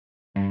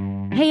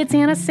Hey, it's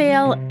Anna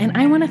Sale, and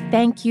I want to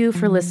thank you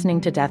for listening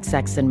to Death,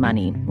 Sex, and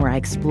Money, where I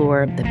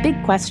explore the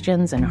big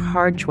questions and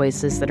hard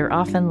choices that are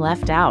often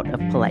left out of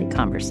polite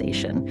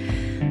conversation.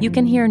 You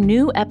can hear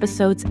new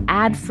episodes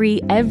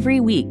ad-free every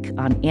week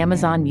on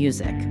Amazon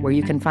Music, where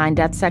you can find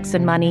Death, Sex,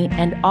 and Money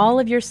and all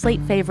of your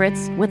Slate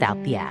favorites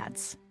without the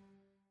ads.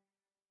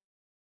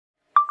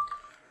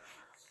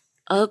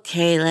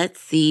 Okay, let's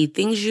see.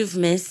 Things you've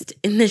missed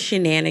in the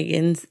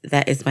shenanigans.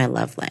 That is my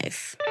love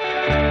life.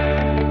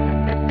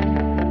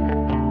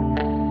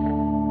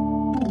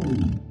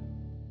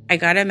 I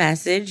got a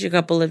message a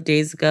couple of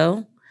days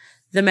ago.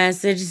 The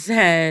message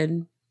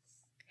said,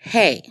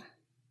 "Hey,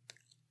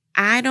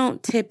 I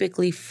don't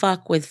typically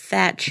fuck with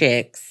fat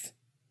chicks,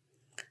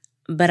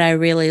 but I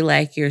really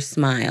like your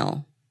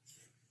smile."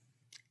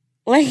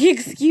 Like,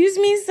 excuse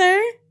me,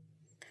 sir?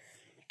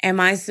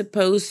 Am I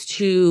supposed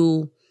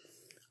to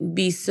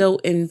be so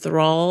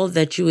enthralled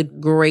that you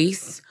would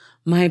grace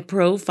my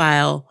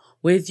profile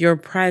with your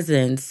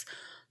presence,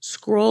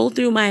 scroll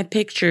through my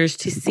pictures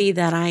to see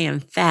that I am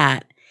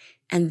fat,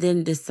 and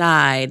then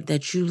decide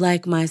that you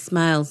like my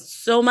smile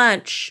so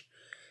much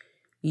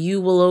you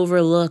will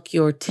overlook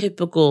your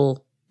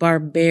typical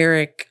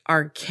barbaric,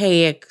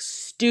 archaic,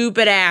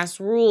 stupid-ass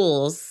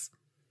rules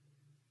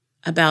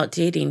about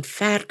dating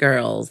fat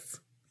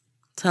girls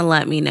to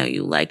let me know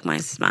you like my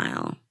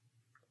smile?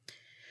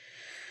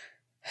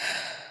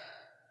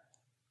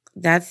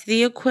 That's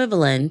the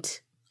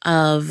equivalent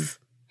of,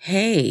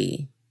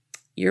 "Hey,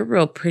 you're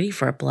real pretty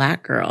for a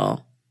black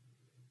girl.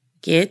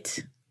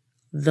 Get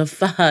the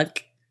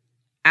fuck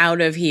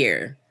out of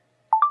here."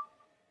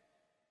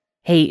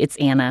 Hey, it's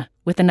Anna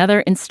with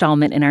another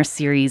installment in our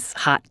series,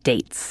 Hot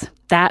Dates.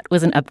 That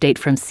was an update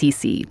from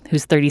Cece,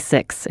 who's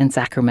 36 in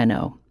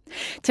Sacramento.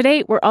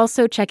 Today, we're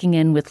also checking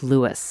in with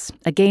Louis,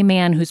 a gay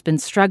man who's been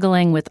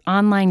struggling with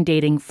online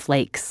dating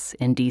flakes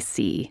in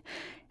D.C.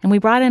 And we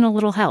brought in a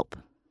little help.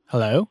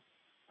 Hello?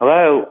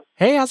 Hello.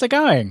 Hey, how's it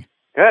going?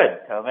 Good,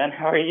 Tobin.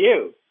 How are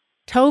you?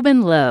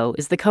 Tobin Lowe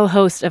is the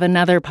co-host of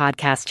another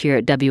podcast here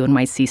at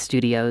WNYC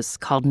Studios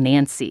called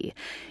Nancy.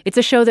 It's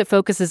a show that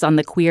focuses on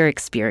the queer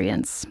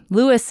experience.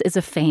 Louis is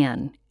a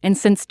fan. And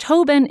since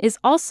Tobin is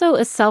also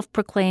a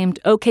self-proclaimed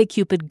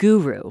OKCupid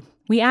guru,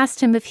 we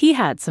asked him if he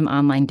had some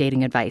online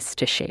dating advice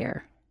to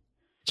share.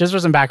 Just for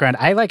some background,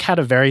 I had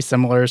a very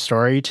similar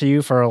story to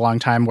you for a long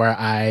time where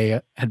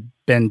I had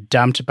been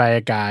dumped by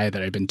a guy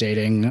that I'd been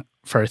dating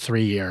for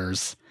 3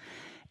 years.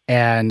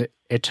 And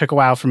it took a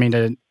while for me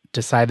to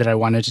decide that I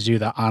wanted to do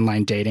the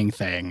online dating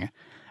thing.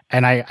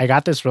 And I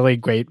got this really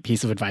great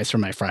piece of advice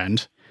from my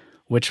friend,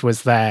 which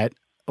was that,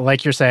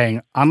 like you're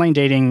saying, online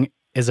dating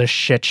is a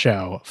shit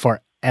show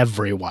for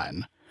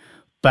everyone.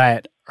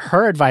 But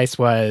her advice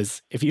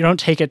was, if you don't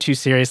take it too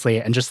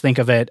seriously and just think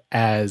of it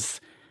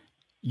as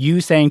you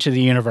saying to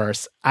the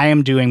universe, I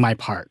am doing my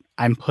part.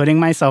 I'm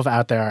putting myself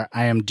out there.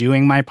 I am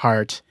doing my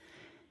part.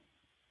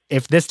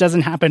 If this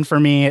doesn't happen for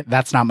me,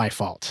 that's not my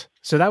fault.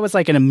 So that was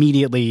an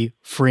immediately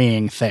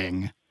freeing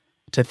thing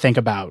to think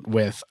about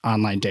with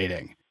online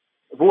dating.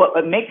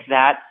 What makes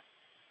that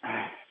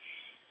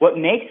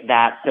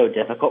so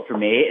difficult for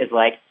me is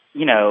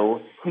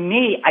to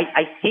me,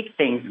 I take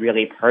things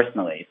really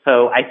personally.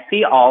 So I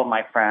see all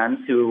my friends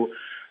who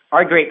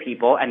are great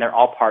people and they're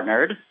all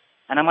partnered.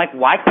 And I'm like,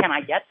 why can't I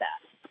get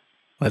that?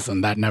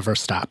 Listen, that never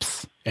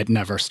stops. It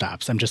never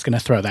stops. I'm just going to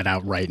throw that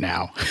out right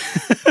now.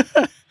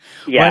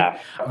 Yeah,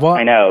 well,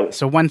 I know.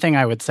 So one thing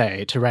I would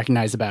say to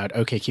recognize about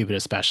OKCupid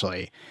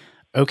especially,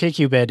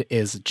 OKCupid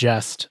is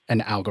just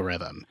an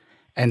algorithm.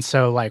 And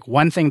so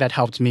one thing that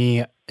helped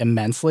me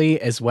immensely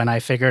is when I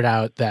figured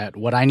out that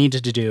what I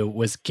needed to do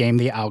was game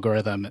the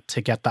algorithm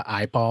to get the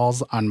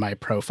eyeballs on my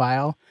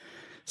profile.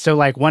 So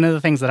one of the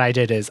things that I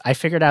did is I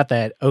figured out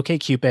that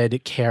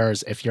OKCupid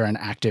cares if you're an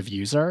active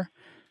user.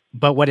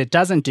 But what it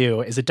doesn't do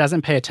is it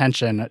doesn't pay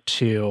attention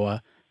to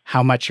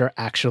how much you're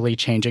actually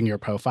changing your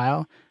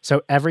profile.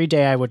 So every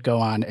day I would go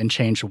on and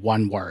change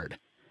one word.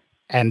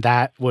 And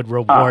that would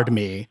reward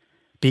me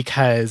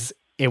because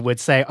it would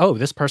say, oh,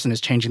 this person is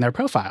changing their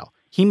profile.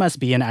 He must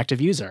be an active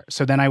user.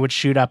 So then I would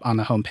shoot up on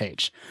the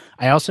homepage.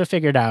 I also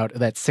figured out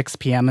that 6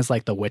 p.m. is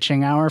the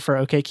witching hour for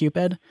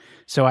OKCupid.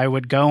 So I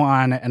would go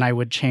on and I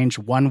would change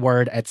one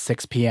word at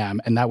 6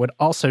 p.m. And that would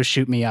also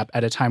shoot me up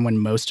at a time when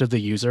most of the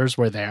users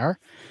were there.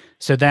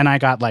 So then I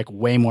got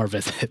way more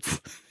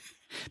visits.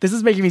 This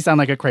is making me sound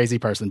like a crazy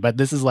person, but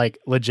this is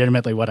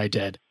legitimately what I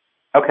did.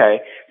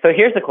 Okay. So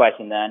here's the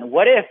question then.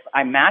 What if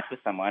I match with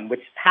someone,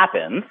 which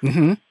happens,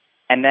 and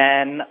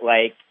then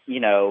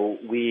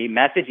we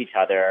message each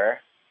other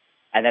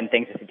and then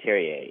things just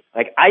deteriorate?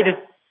 That's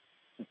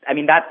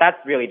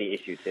really the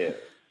issue too.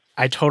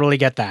 I totally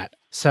get that.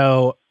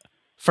 So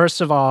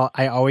first of all,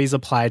 I always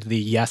applied the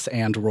yes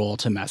and rule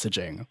to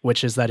messaging,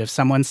 which is that if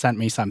someone sent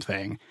me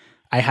something,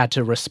 I had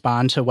to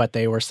respond to what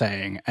they were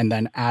saying and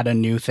then add a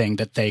new thing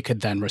that they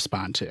could then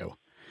respond to.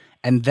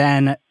 And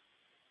then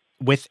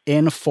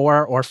within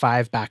 4 or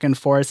 5 back and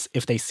forths,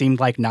 if they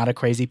seemed like not a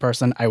crazy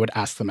person, I would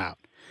ask them out.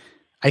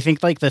 I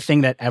think like the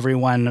thing that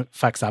everyone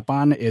fucks up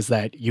on is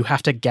that you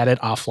have to get it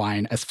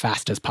offline as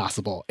fast as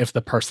possible if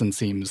the person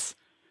seems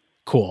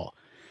cool.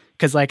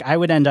 Because like I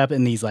would end up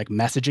in these like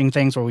messaging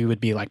things where we would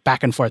be like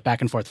back and forth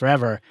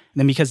forever. And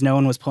then because no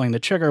one was pulling the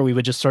trigger, we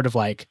would just sort of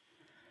like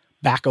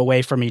back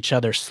away from each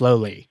other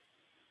slowly.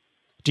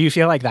 Do you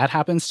feel like that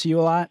happens to you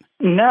a lot?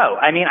 No,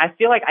 I mean, I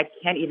feel like I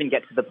can't even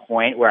get to the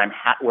point where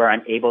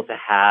I'm able to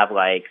have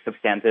like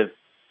substantive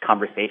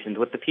conversations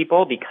with the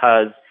people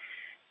because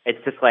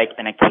it's just like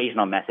an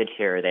occasional message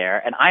here or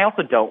there. And I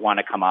also don't want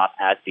to come off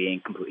as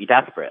being completely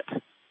desperate.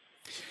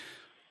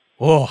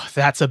 Oh,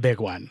 that's a big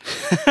one.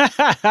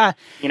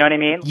 You know what I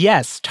mean?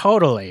 Yes,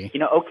 totally. You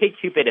know,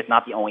 OKCupid is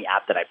not the only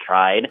app that I've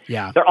tried.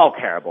 Yeah. They're all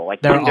terrible.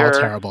 Like They're Tinder, all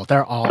terrible.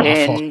 They're all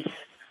Hinge, awful.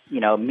 You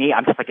know, me,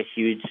 I'm just like a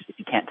huge, if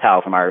you can't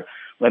tell from our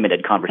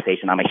limited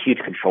conversation, I'm a huge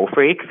control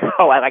freak.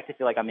 So I like to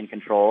feel like I'm in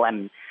control.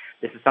 And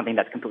this is something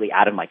that's completely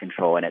out of my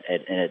control. And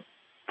it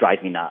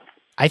drives me nuts.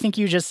 I think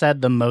you just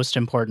said the most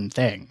important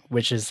thing,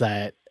 which is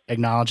that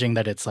acknowledging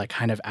that it's like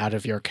kind of out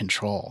of your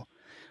control,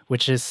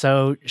 which is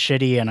so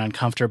shitty and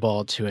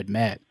uncomfortable to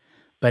admit.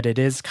 But it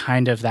is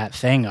kind of that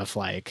thing of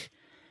like,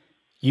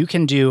 you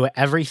can do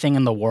everything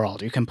in the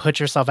world. You can put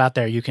yourself out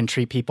there. You can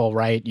treat people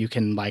right. You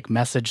can like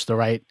message the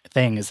right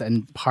things.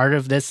 And part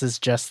of this is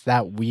just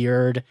that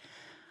weird,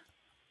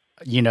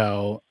 you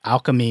know,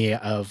 alchemy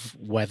of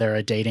whether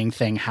a dating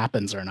thing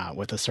happens or not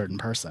with a certain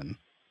person.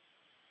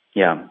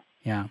 Yeah.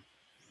 Yeah.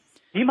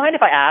 Do you mind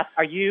if I ask,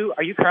 are you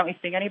currently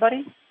seeing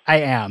anybody? I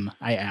am.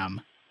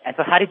 And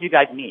so how did you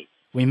guys meet?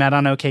 We met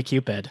on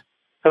OKCupid.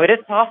 So it is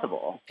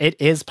possible. It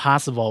is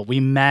possible. We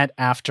met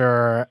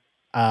after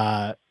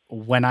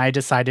when I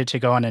decided to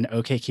go on an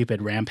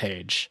OKCupid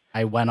rampage.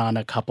 I went on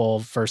a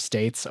couple first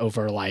dates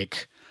over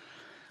like,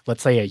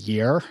 let's say a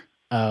year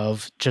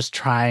of just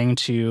trying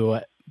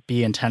to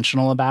be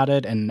intentional about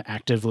it and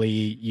actively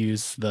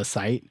use the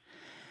site.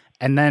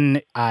 And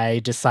then I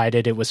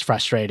decided it was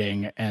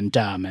frustrating and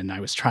dumb and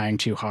I was trying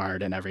too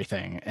hard and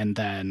everything. And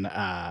then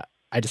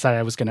I decided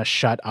I was going to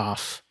shut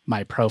off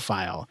my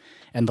profile.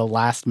 And the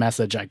last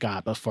message I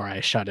got before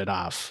I shut it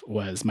off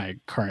was my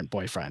current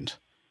boyfriend.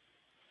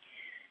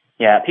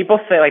 Yeah, people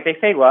say, like, they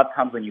say love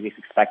comes when you least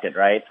expect it,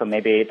 right? So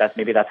maybe that's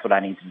what I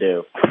need to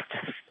do.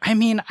 I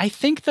mean, I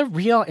think the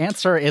real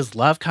answer is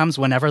love comes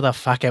whenever the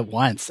fuck it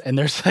wants. And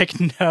there's like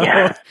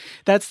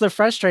that's the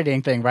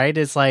frustrating thing, right?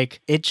 Is like,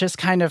 it just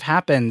kind of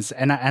happens.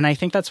 And I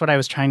think that's what I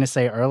was trying to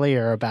say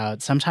earlier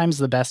about sometimes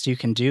the best you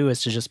can do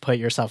is to just put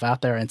yourself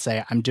out there and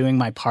say, I'm doing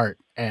my part.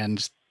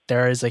 And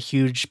there is a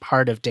huge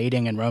part of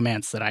dating and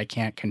romance that I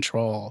can't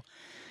control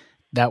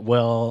that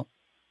will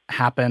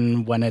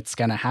happen when it's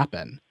going to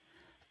happen.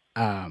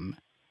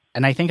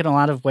 And I think in a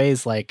lot of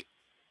ways, like,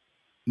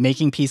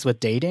 making peace with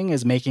dating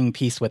is making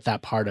peace with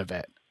that part of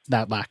it,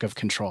 that lack of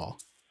control.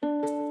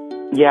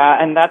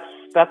 Yeah, and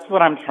that's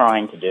what I'm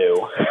trying to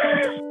do.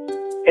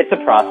 It's a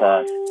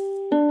process.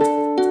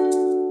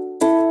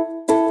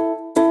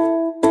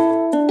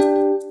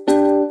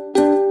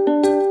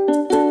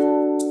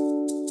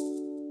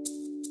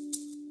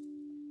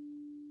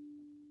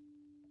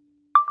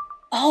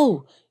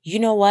 Oh, you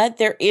know what?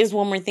 There is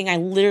one more thing I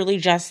literally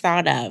just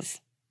thought of.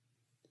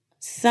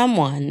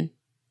 Someone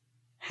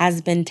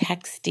has been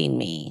texting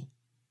me,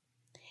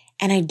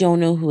 and I don't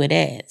know who it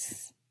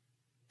is.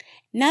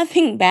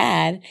 Nothing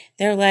bad.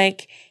 They're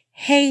like,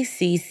 hey,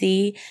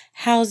 Cece,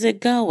 how's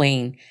it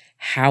going?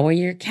 How are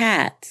your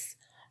cats?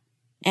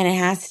 And it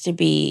has to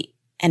be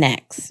an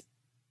ex.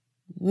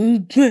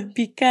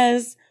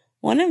 Because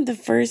one of the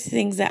first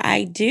things that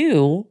I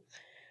do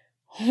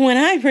when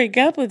I break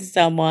up with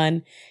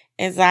someone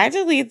is I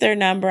delete their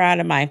number out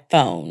of my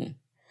phone.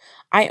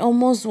 I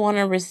almost want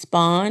to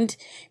respond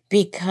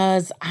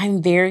because I'm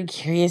very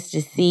curious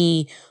to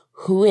see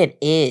who it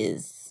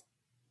is.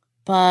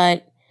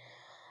 But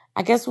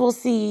I guess we'll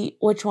see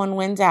which one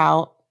wins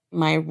out.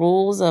 My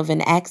rules of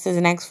an ex is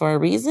an ex for a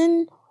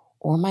reason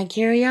or my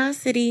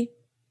curiosity.